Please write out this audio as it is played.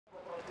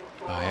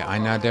Bei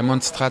einer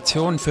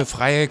Demonstration für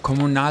freie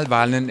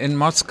Kommunalwahlen in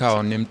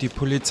Moskau nimmt die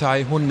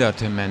Polizei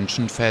hunderte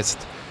Menschen fest.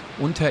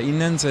 Unter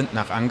ihnen sind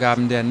nach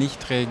Angaben der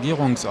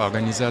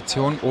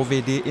Nichtregierungsorganisation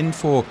OWD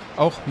Info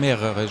auch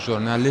mehrere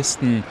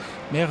Journalisten.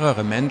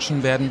 Mehrere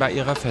Menschen werden bei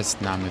ihrer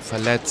Festnahme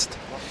verletzt.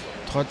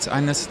 Trotz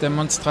eines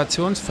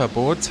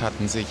Demonstrationsverbots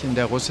hatten sich in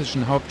der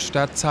russischen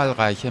Hauptstadt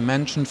zahlreiche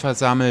Menschen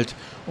versammelt,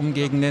 um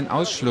gegen den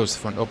Ausschluss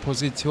von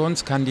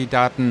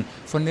Oppositionskandidaten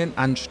von den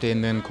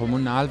anstehenden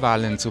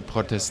Kommunalwahlen zu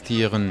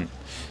protestieren.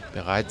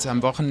 Bereits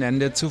am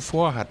Wochenende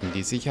zuvor hatten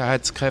die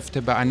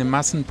Sicherheitskräfte bei einem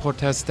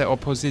Massenprotest der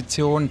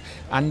Opposition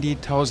an die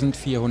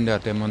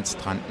 1400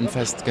 Demonstranten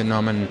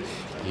festgenommen.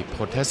 Die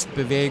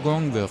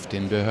Protestbewegung wirft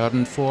den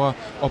Behörden vor,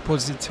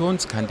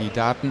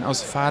 Oppositionskandidaten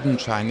aus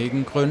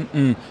fadenscheinigen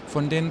Gründen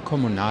von den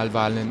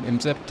Kommunalwahlen im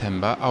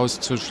September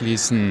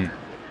auszuschließen.